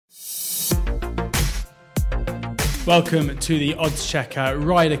Welcome to the Odds Checker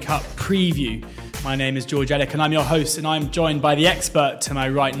Ryder Cup preview. My name is George Ellick and I'm your host, and I'm joined by the expert to my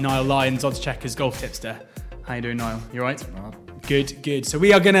right, Niall Lyons, Odds Checkers golf tipster. How you doing, Niall? You all right? Good. So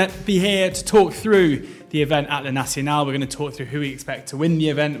we are going to be here to talk through the event at La Nacional. We're going to talk through who we expect to win the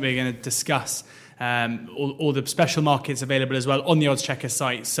event. We're going to discuss all the special markets available as well on the Odds Checker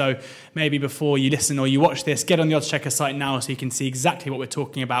site. So maybe before you listen or you watch this, get on the Odds Checker site now so you can see exactly what we're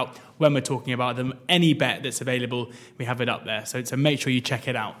talking about when we're talking about them. Any bet that's available, we have it up there. So make sure you check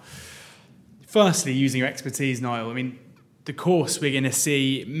it out. Firstly, using your expertise, Niall, I mean, the course we're going to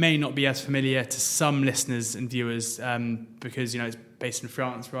see may not be as familiar to some listeners and viewers because, it's based in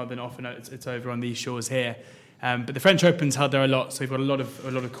France rather than often it's over on these shores here. But the French Open's held there a lot, so we've got a lot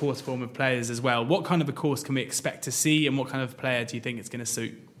of course form of players as well. What kind of a course can we expect to see, and what kind of player do you think it's going to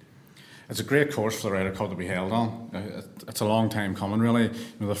suit? It's a great course for the Ryder Cup to be held on. It's a long time coming, really.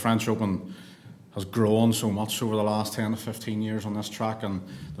 The French Open has grown so much over the last 10 to 15 years on this track, and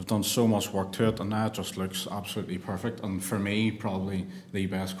they've done so much work to it, and now it just looks absolutely perfect. And for me, probably the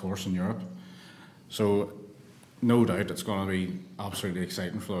best course in Europe. So, no doubt, it's going to be absolutely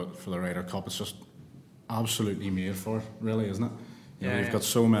exciting for the Ryder Cup. It's just absolutely made for it, really, isn't it? You've got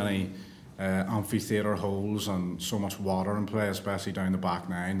so many amphitheatre holes and so much water in play, especially down the back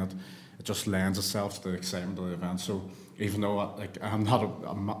nine, that it just lends itself to the excitement of the event. So even though I'm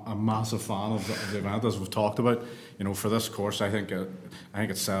not a massive fan of the event, as we've talked about, for this course, I think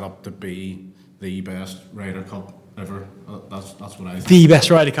it's set up to be the best Ryder Cup ever. That's what I think. The best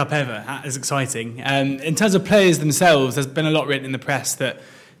Ryder Cup ever. That is exciting. In terms of players themselves, there's been a lot written in the press that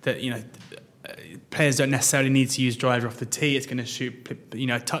players don't necessarily need to use driver off the tee. It's going to shoot,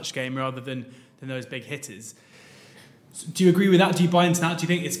 a touch game rather than those big hitters. So do you agree with that? Do you buy into that? Do you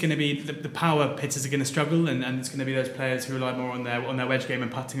think it's going to be the power hitters are going to struggle, and it's going to be those players who rely more on their wedge game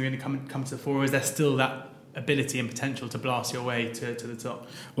and putting who are going to come to the fore? Or is there still that ability and potential to blast your way to the top?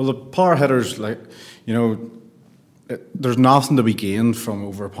 Well, the power hitters, there's nothing to be gained from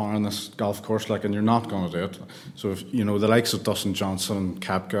overpowering this golf course, and you're not going to do it. So if the likes of Dustin Johnson,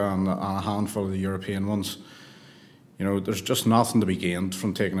 Koepka, and a handful of the European ones, there's just nothing to be gained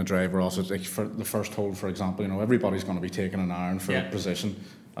from taking a driver off it. Like for the first hole, for example, everybody's going to be taking an iron for a position,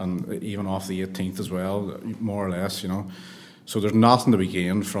 and even off the 18th as well, more or less. So there's nothing to be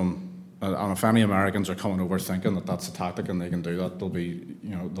gained from. And if any Americans are coming over thinking that that's a tactic and they can do that,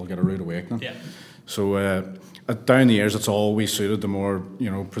 they'll get a rude awakening. Yeah. So down the years, it's always suited the more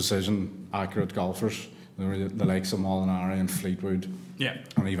precision, accurate golfers, the likes of Molinari and Fleetwood,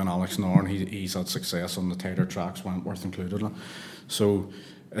 and even Alex Noren. He's had success on the tighter tracks, Wentworth included. So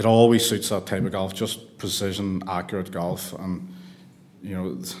it always suits that type of golf, just precision, accurate golf, and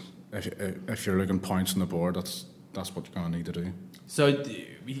if you're looking points on the board, that's what you're going to need to do. So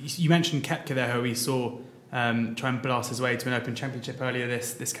you mentioned Koepka there, who we saw try and blast his way to an Open Championship earlier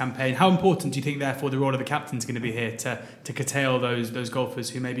this campaign. How important do you think, therefore, the role of the captain is going to be here to curtail those golfers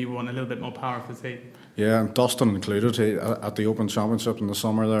who maybe want a little bit more power off the tee? Yeah, and Dustin included at the Open Championship in the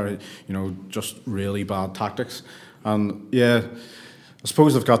summer there, just really bad tactics. And I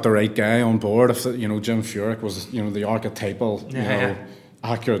suppose they've got the right guy on board. If Jim Furyk was the archetypal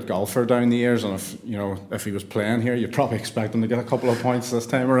accurate golfer down the years, and if he was playing here, you'd probably expect him to get a couple of points this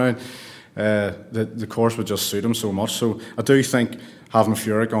time around. The course would just suit him so much. So I do think having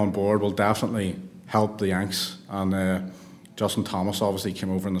Furyk on board will definitely help the Yanks. And Justin Thomas obviously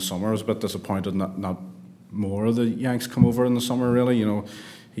came over in the summer. I was a bit disappointed not more of the Yanks come over in the summer, really.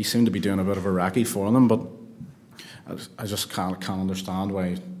 He seemed to be doing a bit of a recce for them, but I just can't understand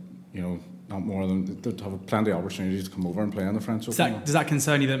why not more than they'd have plenty of opportunities to come over and play in the French Open. Does that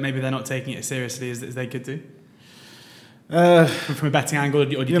concern you that maybe they're not taking it as seriously as they could do? From a betting angle, or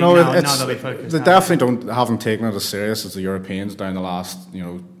do you think now they'll be focused? They definitely haven't taken it as serious as the Europeans down the last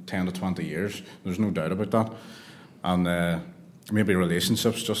 10 to 20 years. There's no doubt about that. And maybe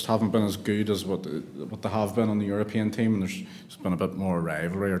relationships just haven't been as good as what they have been on the European team, and there's just been a bit more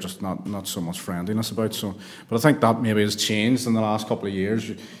rivalry, or just not so much friendliness about. So, but I think that maybe has changed in the last couple of years.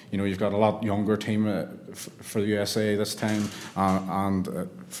 You've got a lot younger team for the USA this time, and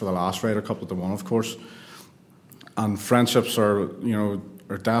for the last Ryder Cup that they won, of course. And friendships are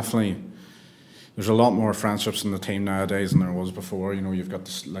definitely. There's a lot more friendships in the team nowadays than there was before. You've got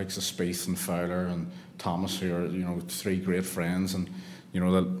the likes of Spieth and Fowler and Thomas, who are three great friends, and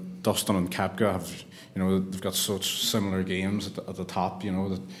Dustin and Koepka have, they've got such similar games at the top.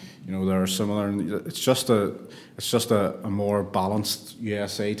 They're similar, and it's just a more balanced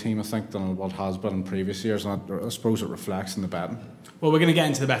USA team, I think, than what has been in previous years, and I suppose it reflects in the betting. Well, we're going to get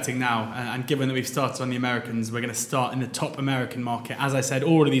into the betting now, and given that we've started on the Americans, we're going to start in the top American market. As I said,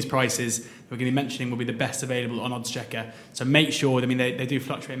 all of these prices we're going to be mentioning will be the best available on OddsChecker. So make sure, they do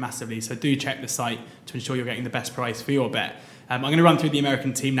fluctuate massively, so do check the site to ensure you're getting the best price for your bet. I'm going to run through the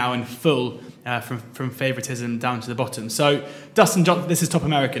American team now in full, from favouritism down to the bottom. So Dustin Johnson, this is top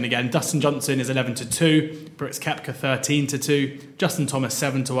American again. Dustin Johnson is 11-2, Brooks Koepka 13-2, Justin Thomas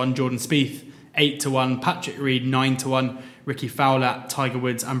 7-1, Jordan Spieth 8-1, Patrick Reed 9-1, Ricky Fowler, Tiger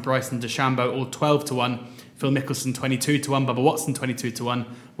Woods and Bryson DeChambeau all 12-1, Phil Mickelson 22-1, Bubba Watson 22-1,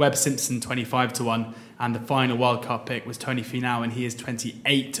 Webb Simpson 25-1, and the final wildcard pick was Tony Finau, and he is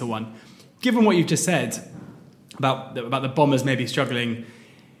 28-1. Given what you've just said about the Bombers maybe struggling,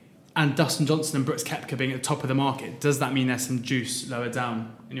 and Dustin Johnson and Brooks Koepka being at the top of the market, does that mean there's some juice lower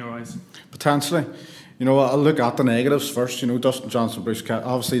down in your eyes? Potentially. I'll look at the negatives first. Dustin Johnson, Brooks Koepka,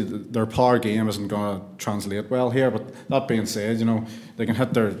 obviously their power game isn't going to translate well here, but that being said, they can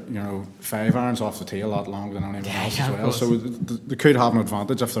hit their 5 irons off the tee a lot longer than anyone else as well, so they could have an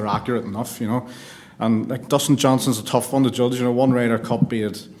advantage if they're accurate enough, and like Dustin Johnson's a tough one to judge. One Ryder Cup,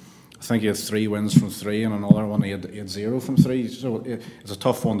 I think he had 3 wins from 3, and another one he had 0 from 3. So it's a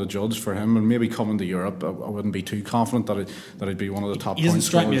tough one to judge for him. And maybe coming to Europe, I wouldn't be too confident that he'd be one of the top. He doesn't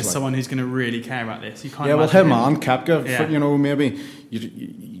strike me as someone who's going to really care about this. You can't. Yeah, well, him and Koepka, maybe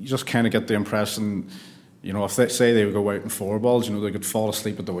you just kind of get the impression. If they say they would go out in 4 balls, they could fall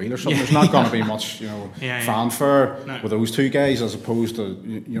asleep at the wheel or something. There's not going to be much, fanfare with those 2 guys as opposed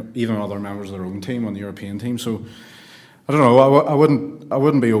to even other members of their own team on the European team. So. I don't know. I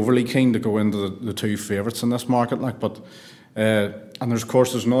wouldn't be overly keen to go into the 2 favourites in this market, but and there's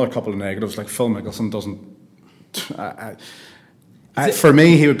another couple of negatives. Like Phil Mickelson doesn't. For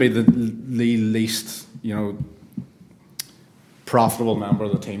me, he would be the least profitable member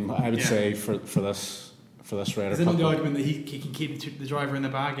of the team. I would say for this Ryder Cup. Is it not the argument that he can keep the driver in the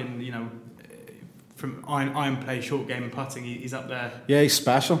bag and from iron play, short game and putting, he's up there. Yeah, he's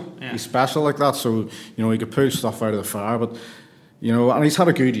special. Yeah. He's special like that. So he could pull stuff out of the fire. But and he's had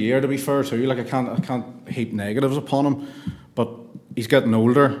a good year, to be fair too. Like I can't heap negatives upon him. But he's getting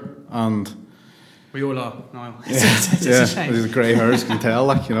older, and we all are, Niall. It's a shame. He's grey hairs, can tell.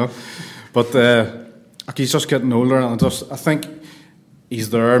 But he's just getting older, and I think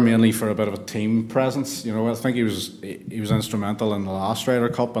he's there mainly for a bit of a team presence. I think he was instrumental in the last Ryder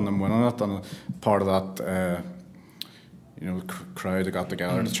Cup and them winning it, and part of that crowd that got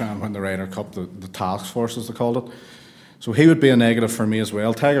together to try and win the Ryder Cup, the task force as they called it. So he would be a negative for me as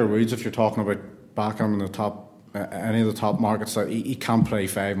well. Tiger Woods, if you're talking about backing him in the top, any of the top markets, he can't play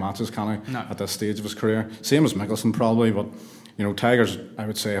 5 matches, can he? No. At this stage of his career. Same as Mickelson probably, but. Tiger's, I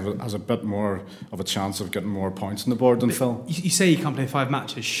would say, has a bit more of a chance of getting more points on the board than Phil. You say he can't play 5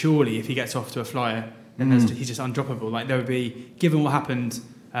 matches. Surely, if he gets off to a flyer, then he's just undroppable. Like there would be, given what happened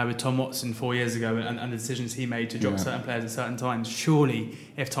with Tom Watson 4 years ago and the decisions he made to drop certain players at certain times. Surely,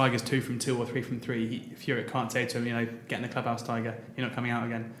 if Tiger's 2 from 2 or 3 from 3, Furyk can't say to him, get in the clubhouse, Tiger. You're not coming out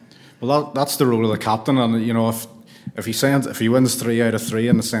again. Well, that's the role of the captain, and if he wins 3 out of 3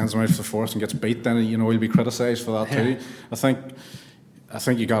 and sends him out for the 4th and gets beat, then he'll be criticised for that too. I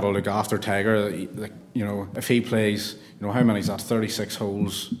think you got to look after Tiger. If he plays, how many is that? 36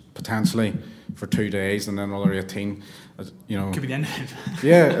 holes potentially for 2 days, and then another 18. Could be the end of it.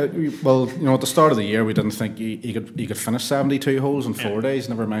 Yeah. Well, at the start of the year, we didn't think he could finish 72 holes in 4 days.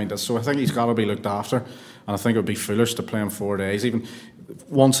 Never mind this. So I think he's got to be looked after, and I think it would be foolish to play him 4 days. Even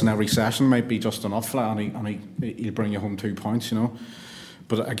once in every session might be just enough, and he'll bring you home 2 points.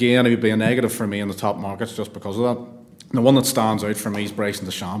 But again, it would be a negative for me in the top markets just because of that. The one that stands out for me is Bryson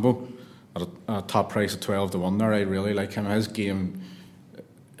DeChambeau at a top price of 12-1 there. I really like him. His game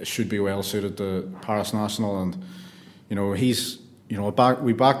should be well suited to Paris National, and he's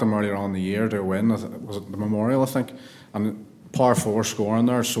we backed him earlier on in the year to win. Was it the Memorial, I think? And par 4 scoring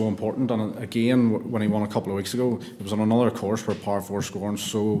there is so important. And again, when he won a couple of weeks ago, it was on another course where par 4 scoring is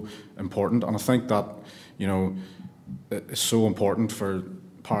so important. And I think that it's so important for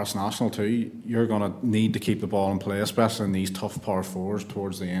Paris National too. You're going to need to keep the ball in play, especially in these tough par 4s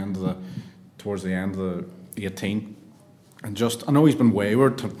towards the end of the 18. And I know he's been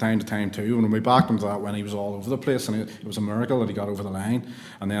wayward time to time too. When we backed him to that, when he was all over the place, and it was a miracle that he got over the line.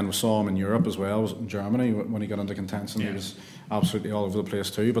 And then we saw him in Europe as well, in Germany, when he got into contention. He was absolutely all over the place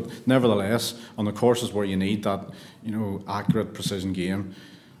too. But nevertheless, on the courses where you need that, accurate precision game,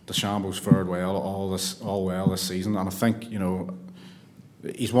 DeChambeau's fared well all well this season. And I think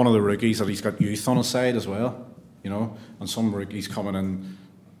he's one of the rookies that he's got youth on his side as well, and some rookies coming in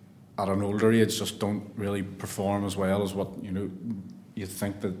at an older age just don't really perform as well as what you'd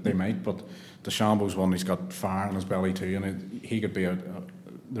think that they might. But DeChambeau's one, he's got fire in his belly too, and he could be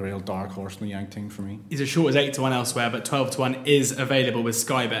the real dark horse in the Yank team for me. He's as short as 8-1 elsewhere, but 12-1 is available with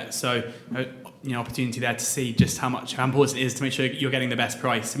Sky Bet. So, opportunity there to see just how important it is to make sure you're getting the best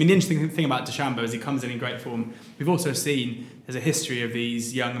price. I mean, the interesting thing about DeChambeau is he comes in great form. We've also seen there's a history of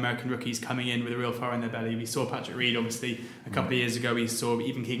these young American rookies coming in with a real fire in their belly. We saw Patrick Reed, obviously, a couple of years ago. We saw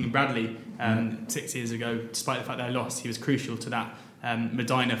even Keegan Bradley 6 years ago. Despite the fact they lost, he was crucial to that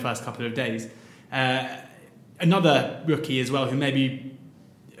Medina first couple of days. Another rookie as well who maybe,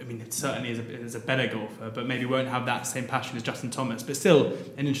 it certainly is a better golfer, but maybe won't have that same passion as Justin Thomas, but still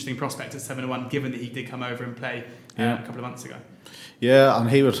an interesting prospect at 7-1, given that he did come over and play a couple of months ago. Yeah, and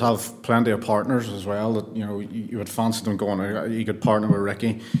he would have plenty of partners as well that you would fancy them going. He could partner with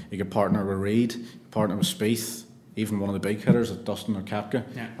Ricky, he could partner with Reed, partner with Spieth, even one of the big hitters at Dustin or Koepka,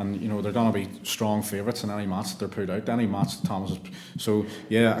 and they're going to be strong favourites in any match that they're put out, any match that Thomas is. So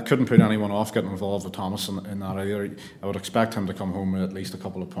yeah, I couldn't put anyone off getting involved with Thomas in that either. I would expect him to come home with at least a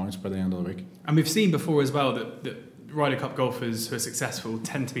couple of points by the end of the week. And we've seen before as well that Ryder Cup golfers who are successful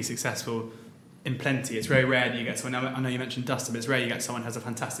tend to be successful in plenty. It's very rare that you get someone, I know you mentioned Dustin, but it's rare you get someone who has a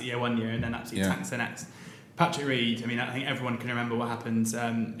fantastic year one year and then absolutely tanks the next. Patrick Reed, I think everyone can remember what happened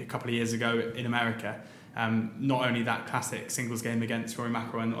a couple of years ago in America. Not only that classic singles game against Rory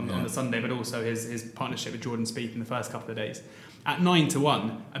McIlroy on the Sunday, but also his partnership with Jordan Spieth in the first couple of days. At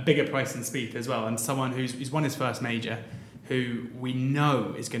 9-1, a bigger price than Spieth as well, and someone who's won his first major, who we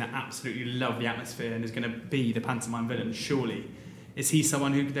know is going to absolutely love the atmosphere and is going to be the pantomime villain, surely. Is he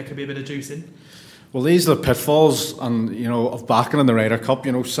someone who there could be a bit of juice in? Well, these are the pitfalls of backing in the Ryder Cup.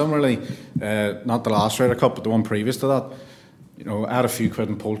 Similarly, not the last Ryder Cup, but the one previous to that. I had a few quid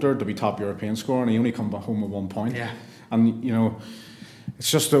in Poulter to be top European scorer, and he only come back home with 1 point. Yeah. And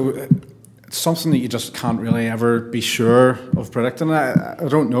it's just it's something that you just can't really ever be sure of predicting. I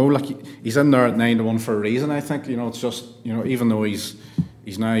don't know. Like he's in there at 9-1 for a reason. I think it's just even though he's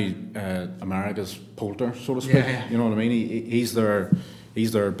now America's Poulter, so to speak. Yeah. You know what I mean? He's their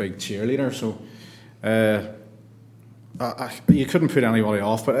big cheerleader. So. You couldn't put anybody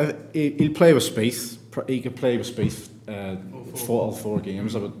off, but he'll play with Spieth. He could play with Spieth all four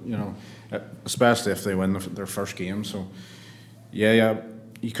games. Especially if they win their first game. So,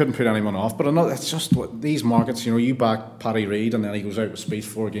 you couldn't put anyone off. But it's just these markets. You back Paddy Reed, and then he goes out with Spieth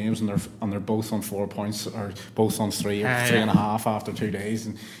 4 games, and they're both on 4 points, or both on 3 or 3.5 after 2 days.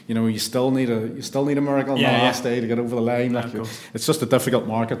 And you still need a miracle on the last day to get over the line. It's just a difficult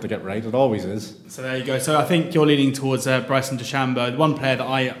market to get right. It always is. So there you go. So I think you're leaning towards Bryson DeChambeau. The one player that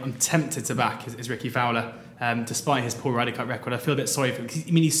I'm tempted to back is Ricky Fowler. Despite his poor Ryder Cup record, I feel a bit sorry for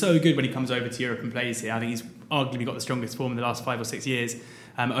him. He's so good when he comes over to Europe and plays here. I think he's arguably got the strongest form in the last 5 or 6 years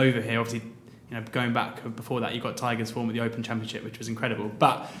over here. Obviously, going back before that, you got Tiger's form at the Open Championship, which was incredible.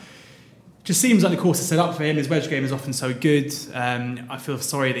 But just seems like the course is set up for him. His wedge game is often so good. I feel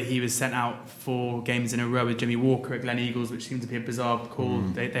sorry that he was sent out 4 games in a row with Jimmy Walker at Glen Eagles, which seemed to be a bizarre call.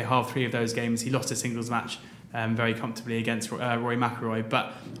 They halved 3 of those games. He lost a singles match very comfortably against Rory McIlroy.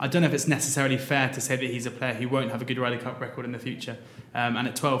 But I don't know if it's necessarily fair to say that he's a player who won't have a good Ryder Cup record in the future. And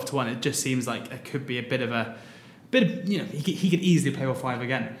at 12-1, it just seems like there could be a bit of he could easily play all 5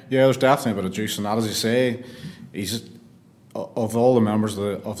 again. Yeah, there's definitely a bit of juice in that. As you say, he's of all the members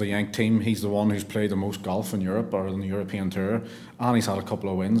of the Yank team, he's the one who's played the most golf in Europe or on the European Tour, and he's had a couple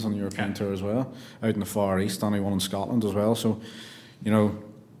of wins on the European Tour as well, out in the Far East, and he won in Scotland as well. So,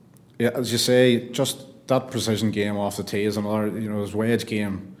 as you say, just that precision game off the tee is another. His wedge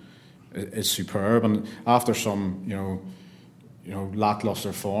game is superb, and after some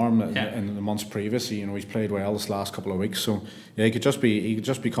lackluster form in the months previous, he's played well this last couple of weeks. So he could just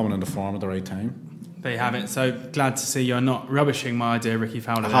be coming into form at the right time. There you have it. So glad to see you're not rubbishing my idea, Ricky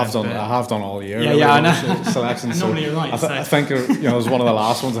Fowler. I have done all year. I know. Selection. Normally you're right. I think it was one of the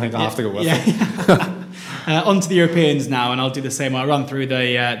last ones. I think I have to go with it. On to the Europeans now, and I'll do the same. I'll run through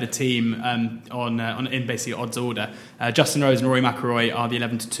the team in basically odds order. Justin Rose and Rory McIlroy are the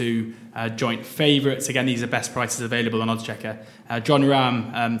 11-2 joint favourites. Again, these are best prices available on Oddschecker. John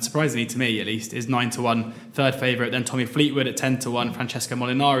Rahm, surprisingly to me at least, is 9-1, third favourite. Then Tommy Fleetwood at 10-1, Francesco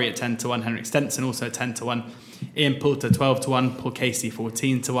Molinari at 10-1, Henrik Stenson also at 10-1, Ian Poulter 12-1, Paul Casey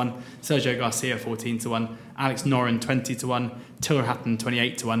 14-1, Sergio Garcia 14-1, Alex Noren 20-1, Tiller Hatton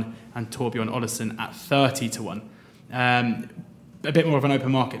 28-1, and Torbjorn Olesen at 30-1. A bit more of an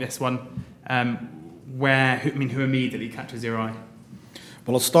open market this one. Who immediately catches your eye?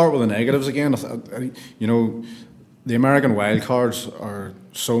 Well, let's start with the negatives again. the American wildcards are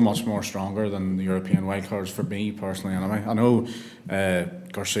so much more stronger than the European wildcards for me personally. Anyway, I know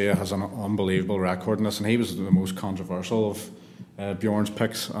Garcia has an unbelievable record in this, and he was the most controversial of Bjorn's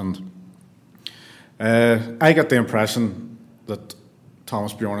picks. And I get the impression that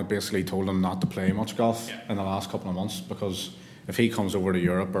Thomas Bjorn had basically told him not to play much golf in the last couple of months, because if he comes over to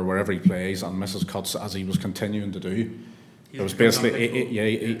Europe or wherever he plays and misses cuts as he was continuing to do, it was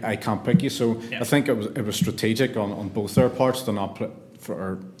basically, I can't pick you. So I think it was strategic on both their parts to not play,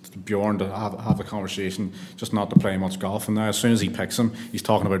 for Bjorn to have the conversation, just not to play much golf. And now, as soon as he picks him, he's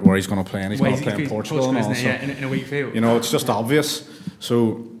talking about where he's going to play, and he's going to play in Portugal and all. So, in a weak field. It's just obvious.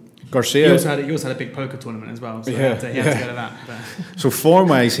 So Garcia, he also had a big poker tournament as well. So he had to go to that. But. So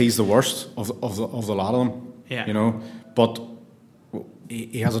form-wise, he's the worst of the lot of them. Yeah. But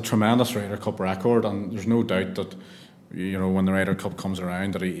he has a tremendous Ryder Cup record, and there's no doubt that, when the Ryder Cup comes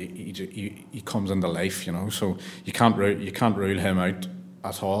around, that he comes into life. So you can't rule him out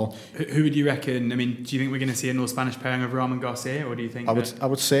at all. Who would you reckon? I mean, do you think we're going to see a North Spanish pairing of Rahm and Garcia, or do you think? I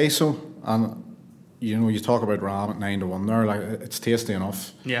would say so. And you talk about Rahm at 9-1 there, like, it's tasty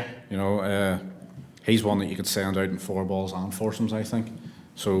enough. Yeah. He's one that you could send out in 4 balls and foursomes, I think.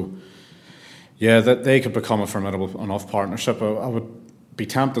 So yeah, that they could become a formidable enough partnership. I would be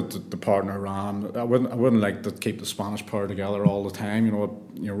tempted to partner Rahm. I wouldn't like to keep the Spanish pair together all the time.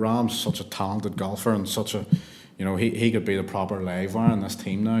 Rahm's such a talented golfer, and such a, he could be the proper live wire in this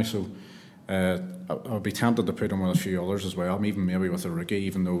team now. So I would be tempted to put him with a few others as well, even maybe with a rookie,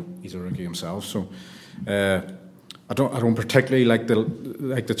 even though he's a rookie himself. So I don't particularly like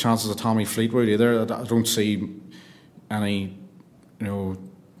the chances of Tommy Fleetwood either. I don't see any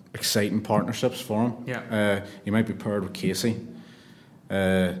exciting partnerships for him. Yeah. He might be paired with Casey.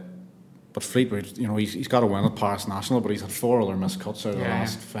 But Fleetwood, he's got to win at Paris National, but he's had 4 other missed cuts out of the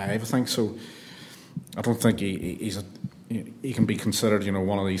last 5, I think. So I don't think he can be considered,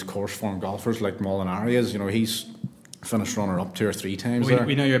 one of these course form golfers like Molinari is. He's finished runner up 2 or 3 times.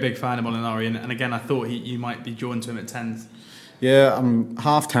 We know you're a big fan of Molinari, and again, I thought you might be drawn to him at 10s. Yeah, I'm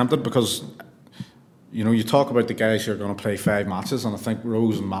half tempted because you talk about the guys who are going to play 5 matches, and I think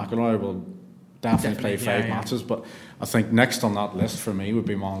Rose and McIlroy will definitely play 5 matches, but I think next on that list for me would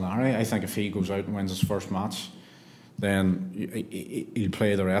be Molinari. I think if he goes out and wins his first match, then he'll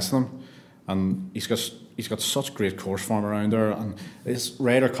play the rest of them, and he's got such great course form around there, and his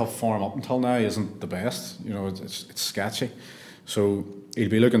Ryder Cup form up until now isn't the best. It's sketchy, so he'll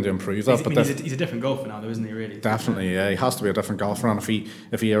be looking to improve that. He's a different golfer now, though, isn't he? Really, definitely, yeah. He has to be a different golfer, and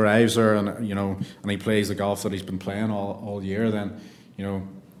if he arrives there and and he plays the golf that he's been playing all year, then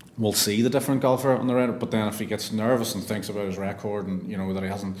we'll see the different golfer on the Ryder. But then if he gets nervous and thinks about his record and that he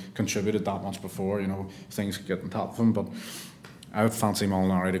hasn't contributed that much before, things could get on top of him. But I would fancy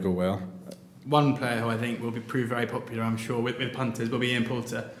Molinari to go well. One player who I think will prove very popular, I'm sure, with punters will be Ian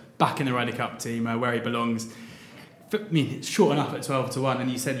Poulter, back in the Ryder Cup team where he belongs. I mean, it's short enough at 12-1,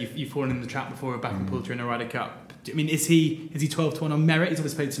 and you said you've fallen in the trap before with backing Poulter in the Ryder Cup. I mean, is he 12-1 on merit? He's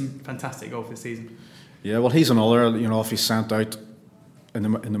obviously played some fantastic golf this season. Yeah, well, he's another. If he's sent out in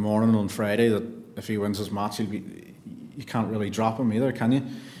the morning on Friday, that if he wins his match, you can't really drop him either, can you?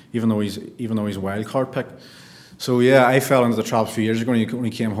 Even though he's a wild card pick. So yeah, I fell into the trap a few years ago, and he only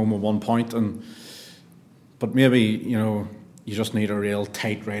came home with 1 point, but maybe you just need a real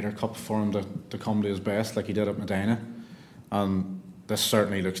tight Ryder Cup for him to come to his best, like he did at Medina. And this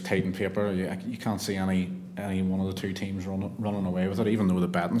certainly looks tight in paper. You can't see any one of the 2 teams running away with it, even though the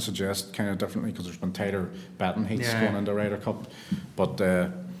betting suggests kind of differently, because there's been tighter betting heats going into Ryder Cup. But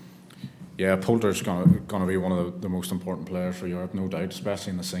Poulter's going to be one of the most important players for Europe, no doubt,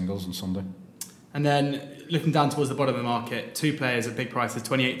 especially in the singles on Sunday. And then looking down towards the bottom of the market, 2 players at big prices,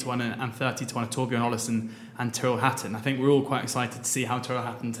 28-1 and 30-1, Torbjørn Olesen and Tyrrell Hatton. I think we're all quite excited to see how Tyrrell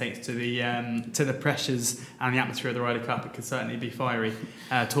Hatton takes to the pressures and the atmosphere of the Ryder Cup. It could certainly be fiery.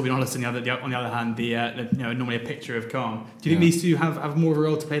 Torbjørn Olesen, on the other hand, normally a picture of calm. Do you think these 2 have more of a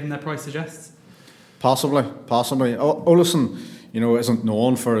role to play than their price suggests? Possibly. Olesen, isn't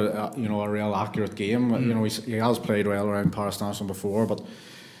known for a real accurate game. He has played well around Paris National before, but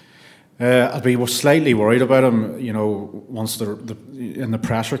I'd be slightly worried about him, once in the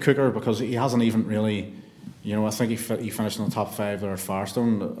pressure cooker, because he hasn't even really, I think he finished in the top 5 there at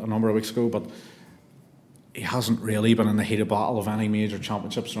Firestone a number of weeks ago, but he hasn't really been in the heated battle of any major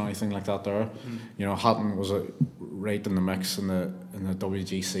championships or anything like that there. Hatton was right in the mix in the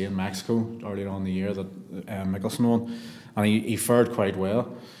WGC in Mexico earlier on in the year that Mickelson won, and he fared quite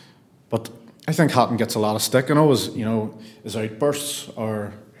well. But I think Hatton gets a lot of stick, his outbursts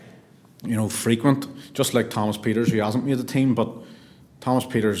are frequent, just like Thomas Pieters, who hasn't made the team, but Thomas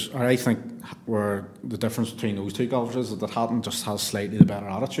Peters, I think, where the difference between those two golfers is that Hatton just has slightly the better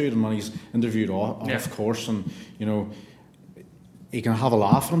attitude, and when he's interviewed off course, and he can have a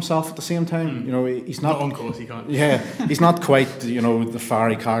laugh at himself at the same time. He's not on course. He can't. Yeah, he's not quite the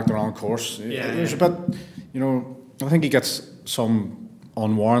fiery character on course. There's a bit. I think he gets some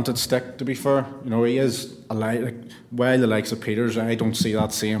unwarranted stick. To be fair, he is while the likes of Peters, I don't see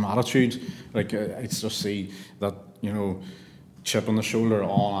that same attitude. I just see that chip on the shoulder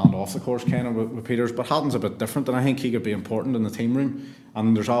on and off the course kind of with Peters. But Hatton's a bit different, and I think he could be important in the team room.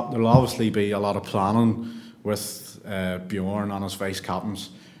 And there'll obviously be a lot of planning with Bjorn and his vice captains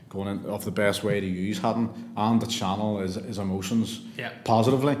going in of the best way to use Hatton and to channel his emotions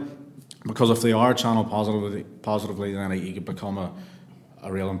positively. Because if they are channeled positively, then he could become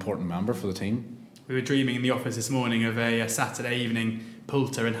a real important member for the team. We were dreaming in the office this morning of a Saturday evening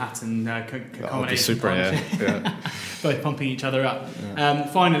Poulter and Hatton combination. Super, yeah. Both pumping each other up. Yeah.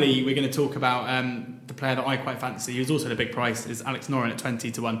 Finally, we're going to talk about the player that I quite fancy, who's also at a big price, is Alex Noren at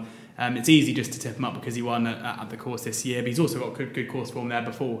 20-1. It's easy just to tip him up because he won at the course this year, but he's also got good course form there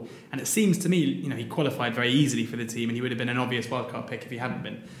before. And it seems to me, he qualified very easily for the team, and he would have been an obvious wildcard pick if he hadn't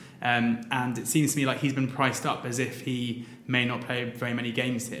been. And it seems to me like he's been priced up as if he may not play very many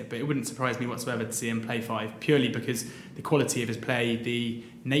games here, but it wouldn't surprise me whatsoever to see him play 5, purely because the quality of his play, the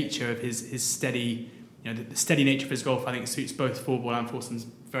nature of his steady, the steady nature of his golf, I think suits both 4-ball and foursomes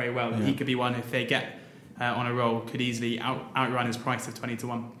very well. Yeah. He could be one, if they get on a roll, could easily outrun his price of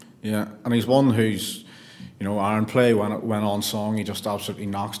 20-1. Yeah, and he's one who's, iron play when on song, he just absolutely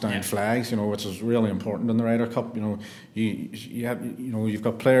knocks down flags, which is really important in the Ryder Cup. You've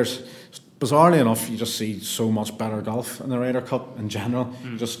got players. Bizarrely enough, you just see so much better golf in the Ryder Cup in general,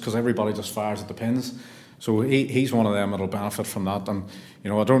 just because everybody just fires at the pins. So he's one of them that'll benefit from that. And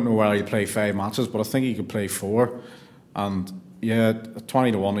I don't know whether he'll play 5 matches, but I think he could play 4. And yeah,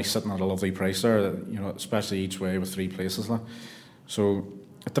 20-1, he's sitting at a lovely price there. Especially each way with 3 places. So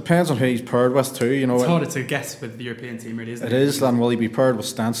it depends on who he's paired with too. It's harder to guess with the European team, really, isn't it? It is. And will he be paired with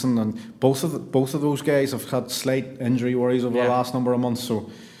Stenson? And both of those guys have had slight injury worries over the last number of months. So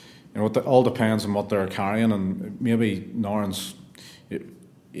it all depends on what they're carrying, and maybe Noren's,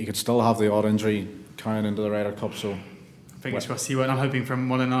 he could still have the odd injury carrying into the Ryder Cup. So fingers crossed he won't. I'm hoping for a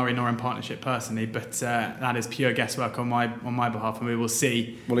Molinari-Noren partnership personally, but that is pure guesswork on my behalf, and we will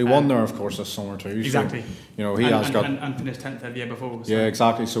see. Well, he won there, of course, this summer too. Exactly. So, he has got and finished 10th the year before. So. Yeah,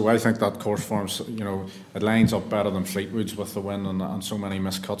 exactly. So I think that course form, it lines up better than Fleetwood's with the win and so many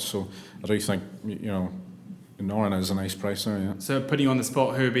missed cuts. So I do think Noren is a nice price there. Yeah. So putting you on the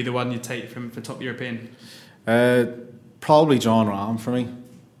spot, who would be the one you'd take for top European? Probably John Rahm for me,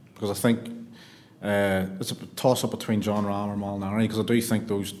 because I think. It's a toss-up between John Rahm and Molinari, because I do think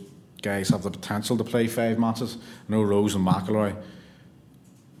those guys have the potential to play 5 matches. I know Rose and McIlroy,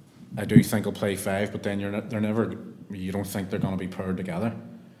 I do think will play 5, but then you don't think they're going to be paired together.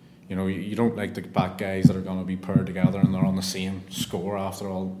 You don't like the back guys that are going to be paired together and they're on the same score after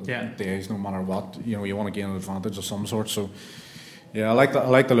all days, no matter what. You want to gain an advantage of some sort. So yeah, I like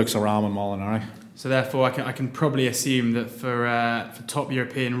the looks of Rahm and Molinari. So therefore, I can probably assume that for top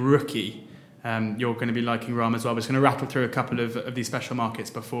European rookie, you're going to be liking Rahm as well. We're just going to rattle through a couple of these special markets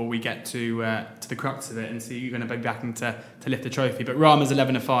before we get to the crux of it and see you're going to be backing to lift the trophy. But Rahm is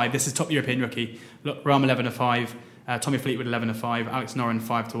 11-5. This is top European rookie. Look, Rahm 11-5, Tommy Fleetwood 11-5, Alex Noren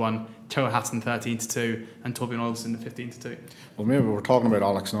 5-1, Tyrrell Hatton 13-2, and Torbjorn Olsen 15-2. Well, maybe we're talking about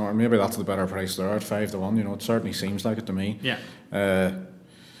Alex Noren. Maybe that's the better price there at 5-1. It certainly seems like it to me. Yeah.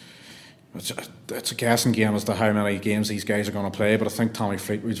 It's a guessing game as to how many games these guys are going to play, but I think Tommy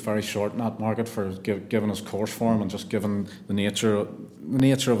Fleetwood's very short in that market for given his course form and just given the nature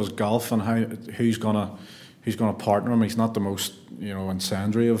of his golf and who's going to partner him. He's not the most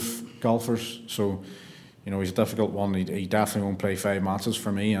incendiary of golfers, so he's a difficult one. He definitely won't play 5 matches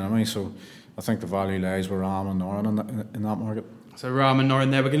for me anyway. So I think the value lies with Rahm and Noren in that market. So Rahm and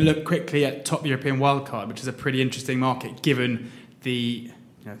Noren there. We're going to look quickly at top European wildcard, which is a pretty interesting market given the.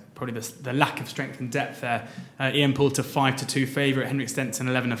 Probably the lack of strength and depth there. Ian Poulter 5-2 favourite, Henrik Stenson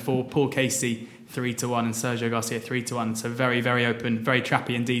 11-4, Paul Casey 3-1, and Sergio Garcia 3-1. So very, very open, very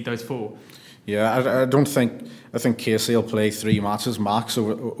trappy indeed. Those 4. Yeah, I think Casey will play 3 matches max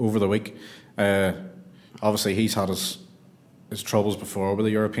over the week. Obviously, he's had his troubles before with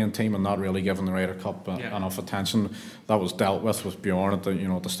the European team and not really given the Ryder Cup enough attention. That was dealt with Bjorn at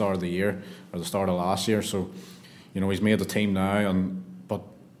the start of the year or the start of last year. So he's made the team now but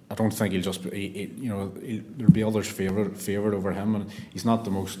I don't think he'll just there'll be others favoured over him, and he's not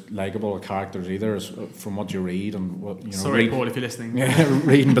the most likeable of characters either, from what you read and what Sorry, Paul, if you're listening. Yeah,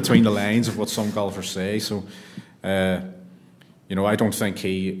 reading between the lines of what some golfers say. So, I don't think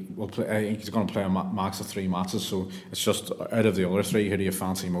he will play. I think he's going to play a max of 3 matches. So it's just out of the other 3, who do you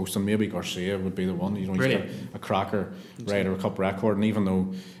fancy most? And maybe Garcia would be the one. He's got a cracker Ryder Cup record, and even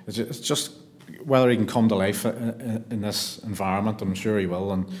though it's just whether he can come to life in this environment, I'm sure he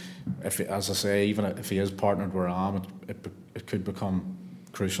will. And as I say, even if he is partnered with Ram, it could become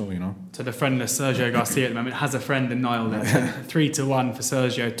crucial, So the friendless Sergio Garcia at the moment has a friend in Niall there. 3-1 for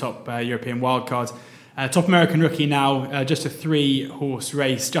Sergio, top European wildcard. Top American rookie now, just a 3-horse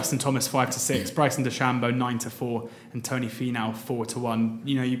race. Justin Thomas 5-6, Bryson DeChambeau 9-4, and Tony Finau 4-1.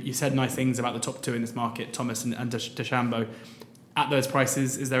 You said nice things about the top 2 in this market, Thomas and DeChambeau. At those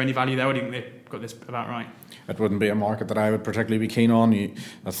prices, is there any value there, or do you think they've got this about right? It wouldn't be a market that I would particularly be keen on.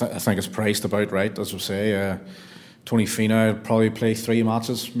 I think it's priced about right, as we say. Tony Finau would probably play 3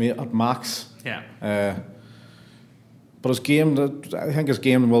 matches at max. Yeah. But I think his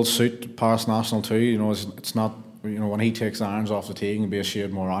game will suit Paris National too. It's not. When he takes irons off the tee, he can be a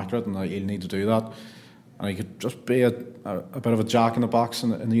shade more accurate, and he'll need to do that. And he could just be a bit of a jack in the box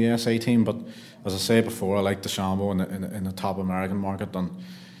in the USA team. But as I said before, I like DeChambeau in the top American market, and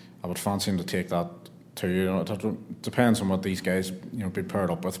I would fancy him to take that too. It depends on what these guys be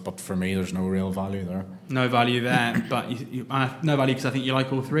paired up with. But for me, there's no real value there. No value there, but no value because I think you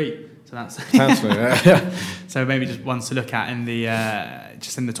like all 3. So that's potentially, yeah. So maybe just ones to look at in the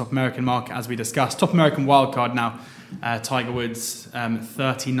top American market, as we discussed. Top American wildcard now, Tiger Woods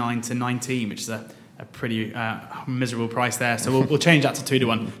 39-19, which is a pretty miserable price there. So we'll change that to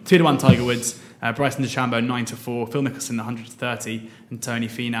 2-1. 2-1 Tiger Woods, Bryson DeChambeau 9-4, Phil Mickelson 130, and Tony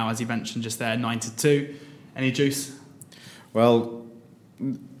Finau, as you mentioned just there, 9-2. Any juice? Well,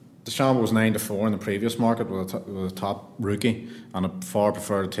 DeChambeau was 9-4 in the previous market with a top rookie, and I'd far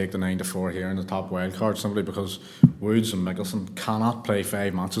prefer to take the 9-4 here in the top wild card, simply because Woods and Mickelson cannot play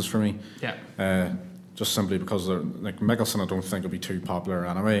 5 matches for me. Yeah. Just simply because Mickelson, I don't think will be too popular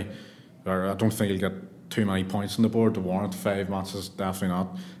anyway. I don't think he'll get too many points on the board to warrant 5 matches. Definitely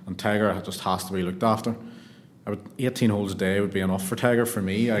not. And Tiger just has to be looked after. 18 holes a day would be enough for Tiger for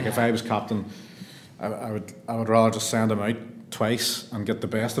me. If I was captain, I would rather just send him out twice and get the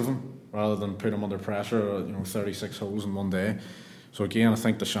best of him rather than put him under pressure. 36 holes in one day. So again, I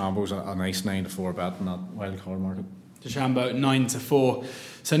think DeChambeau's a nice 9-4 bet in that wild card market. DeChambeau 9-4.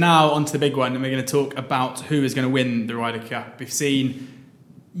 So now on to the big one, and we're going to talk about who is going to win the Ryder Cup. We've seen,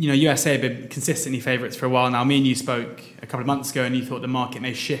 USA have been consistently favourites for a while now. Me and you spoke a couple of months ago, and you thought the market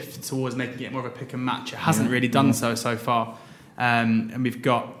may shift towards making it more of a pick and match. It hasn't really done so far. And we've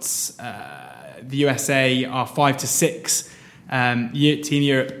got the USA are 5-6. Team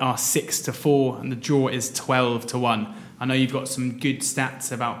Europe are 6-4, and the draw is 12-1. I know you've got some good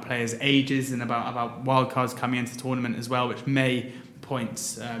stats about players' ages and about wildcards coming into the tournament as well, which may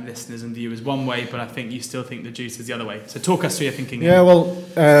point listeners and viewers one way, but I think you still think the juice is the other way. So talk us through your thinking. Yeah, well,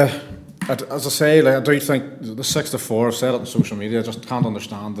 as I say, I do think the 6-4. I've said it on social media. I just can't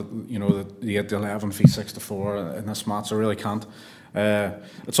understand that the 8-11 v 6-4 in this match. I really can't.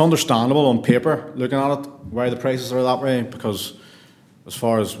 It's understandable on paper, looking at it, why the prices are that way, because as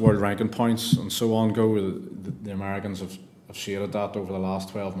far as world ranking points and so on go, the Americans have shaded that over the last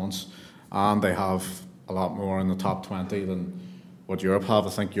 12 months, and they have a lot more in the top 20 than what Europe have. I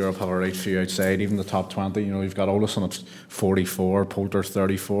think Europe have a right few outside, even the top 20. You've got Olesen at 44, Poulter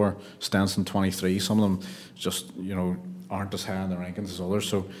 34, Stenson 23. Some of them just, aren't as high in the rankings as others.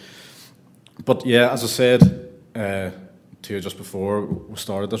 So, but yeah, as I said to you just before we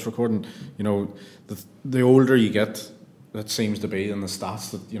started this recording, the older you get, that seems to be in the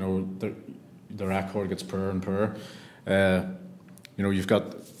stats that the record gets poorer and poorer. You've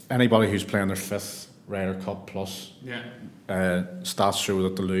got anybody who's playing their 5th Ryder Cup plus. Yeah. Stats show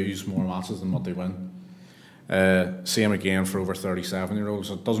that they lose more matches than what they win. Same again for over 37-year-olds.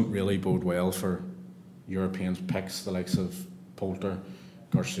 It doesn't really bode well for Europeans picks, the likes of Poulter,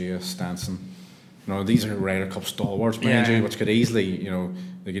 Garcia, Stenson. These are Ryder Cup stalwarts, mind you, which could easily,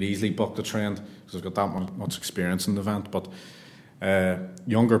 they could easily buck the trend because they've got that much experience in the event. But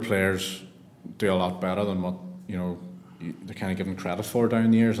younger players do a lot better than what they're kind of given credit for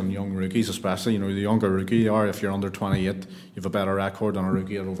down the years, and young rookies especially. The younger rookie you are, if you're under 28, you have a better record than a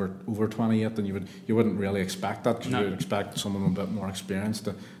rookie at over 28, and you wouldn't really expect that, because you would expect someone with a bit more experience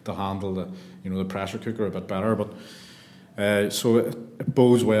to handle the pressure cooker a bit better. But so it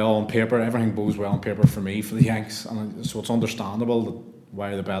bodes well on paper. Everything bodes well on paper for me, for the Yanks, and so it's understandable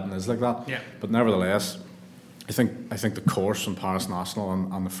why the betting is like that. Yeah. But nevertheless, I think the course in Paris National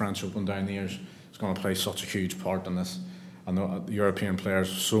and the French Open down the years is going to play such a huge part in this. And the European players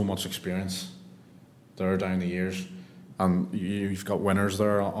have so much experience there down the years, and you've got winners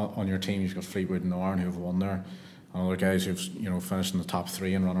there on your team. You've got Fleetwood and Oran who have won there, and other guys who've finished in the top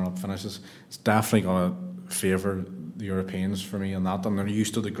 3 and runner-up finishes. It's definitely going to favour the Europeans for me in that, and they're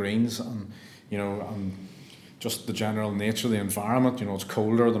used to the greens and and just the general nature of the environment. It's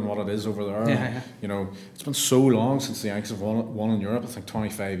colder than what it is over there. It's been so long since the Yanks have won in Europe. I think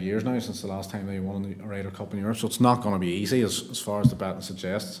 25 years now since the last time they won the Ryder Cup in Europe. So it's not going to be easy as far as the betting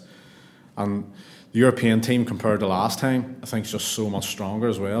suggests. And the European team compared to last time, I think, is just so much stronger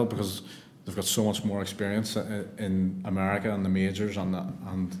as well, because they've got so much more experience in America and the majors and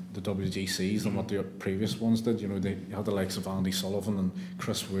the WGCs than what the previous ones did. They had the likes of Andy Sullivan and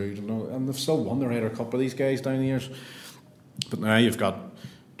Chris Wood, and they've still won the Ryder Cup with these guys down the years. But now you've got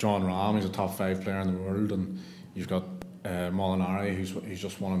John Rahm, who's a top 5 player in the world, and you've got Molinari, who's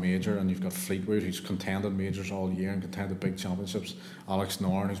just won a major, and you've got Fleetwood, who's contended majors all year and contended big championships. Alex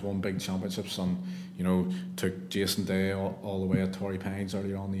Noren, who's won big championships, and took Jason Day all the way at Torrey Pines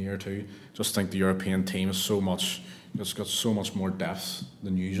earlier on in the year too. Just think the European team is it's got so much more depth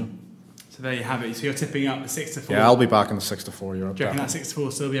than usual. So there you have it. So you're tipping up the 6-4. Yeah, I'll be back in the 6-4 Europe. Do you reckon that 6-4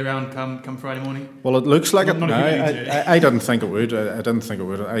 will still be around come Friday morning? Well, it looks like it now. I didn't think it would. I didn't think it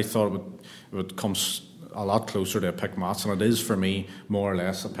would. I thought it would come a lot closer to a pick match, and it is for me more or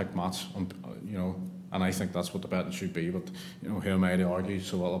less a pick match. And I think that's what the betting should be. But who am I to argue?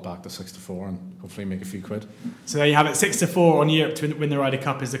 So I'll back to 6-4 and hopefully make a few quid. So there you have it. 6-4 on Europe to win the Ryder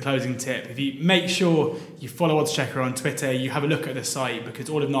Cup is the closing tip. If you make sure you follow Oddschecker on Twitter, you have a look at the site, because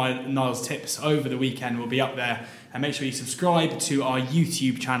all of Niall's tips over the weekend will be up there. And make sure you subscribe to our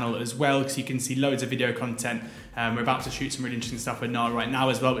YouTube channel as well, because you can see loads of video content. We're about to shoot some really interesting stuff with Niall right now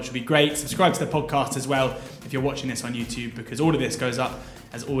as well, which will be great. Subscribe to the podcast as well if you're watching this on YouTube, because all of this goes up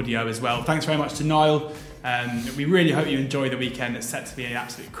as audio as well. Thanks very much to Niall. We really hope you enjoy the weekend. It's set to be an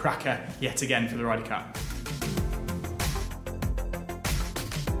absolute cracker yet again for the Ryder Cup.